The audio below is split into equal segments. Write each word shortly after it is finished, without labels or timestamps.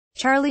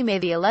Charlie, May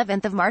the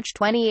 11th of March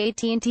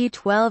 2018 T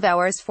 12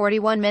 hours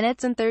 41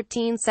 minutes and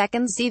 13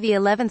 seconds Z the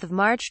 11th of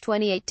March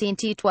 2018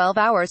 T 12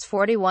 hours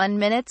 41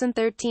 minutes and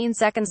 13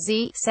 seconds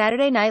Z.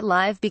 Saturday Night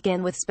Live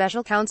began with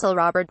special counsel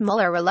Robert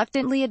Mueller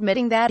reluctantly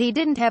admitting that he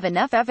didn't have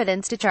enough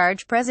evidence to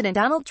charge President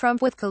Donald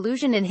Trump with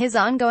collusion in his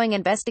ongoing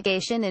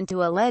investigation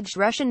into alleged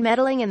Russian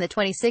meddling in the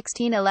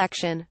 2016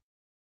 election.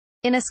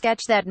 In a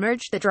sketch that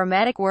merged the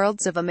dramatic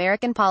worlds of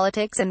American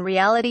politics and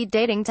reality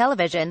dating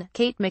television,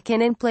 Kate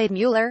McKinnon played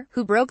Mueller,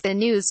 who broke the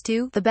news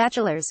to The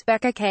Bachelor's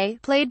Becca K,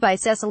 played by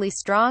Cecily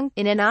Strong.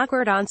 In an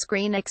awkward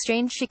on-screen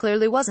exchange she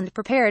clearly wasn't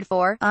prepared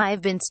for.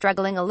 "I've been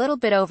struggling a little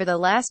bit over the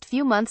last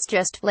few months,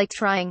 just,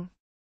 trying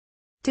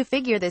to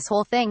figure this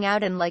whole thing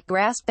out and,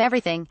 grasp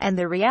everything, and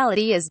the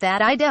reality is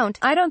that I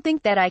don't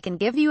think that I can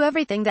give you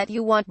everything that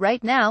you want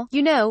right now,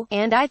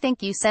 and I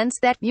think you sense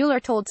that," Mueller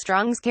told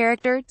Strong's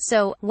character.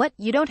 "So, what,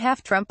 you don't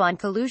have Trump on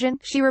collusion?"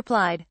 she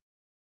replied.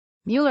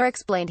 Mueller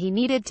explained he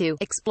needed to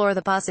explore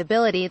the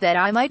possibility that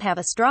I might have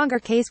a stronger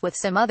case with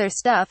some other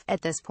stuff.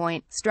 At this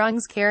point,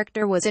 Strong's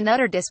character was in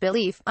utter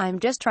disbelief. "I'm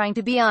just trying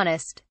to be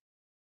honest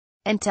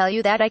and tell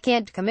you that I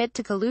can't commit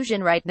to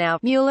collusion right now,"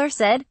 Mueller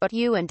said. "But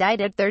you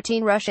indicted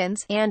 13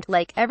 Russians, and,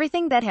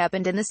 everything that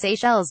happened in the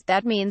Seychelles,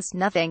 that means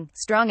nothing,"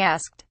 Strong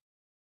asked.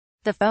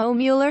 The faux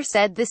Mueller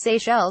said the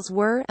Seychelles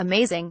were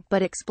amazing,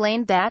 but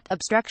explained that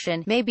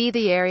obstruction may be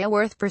the area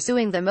worth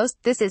pursuing the most.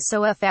 "This is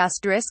so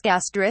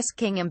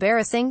 ***ing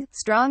embarrassing,"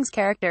 Strong's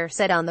character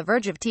said, on the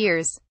verge of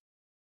tears.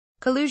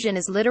 "Collusion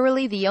is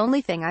literally the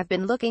only thing I've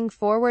been looking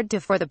forward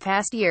to for the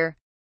past year.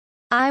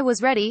 I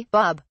was ready,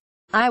 Bob.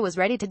 I was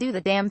ready to do the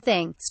damn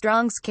thing,"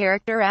 Strong's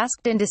character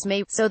asked in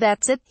dismay. "So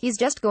that's it? He's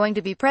just going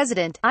to be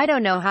president?" "I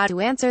don't know how to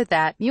answer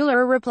that,"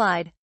 Mueller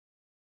replied.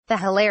 The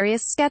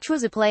hilarious sketch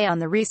was a play on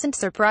the recent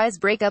surprise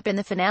breakup in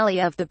the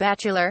finale of The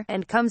Bachelor,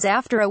 and comes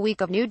after a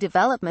week of new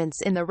developments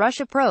in the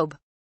Russia probe.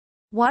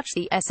 Watch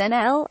the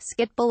SNL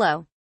skit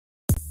below.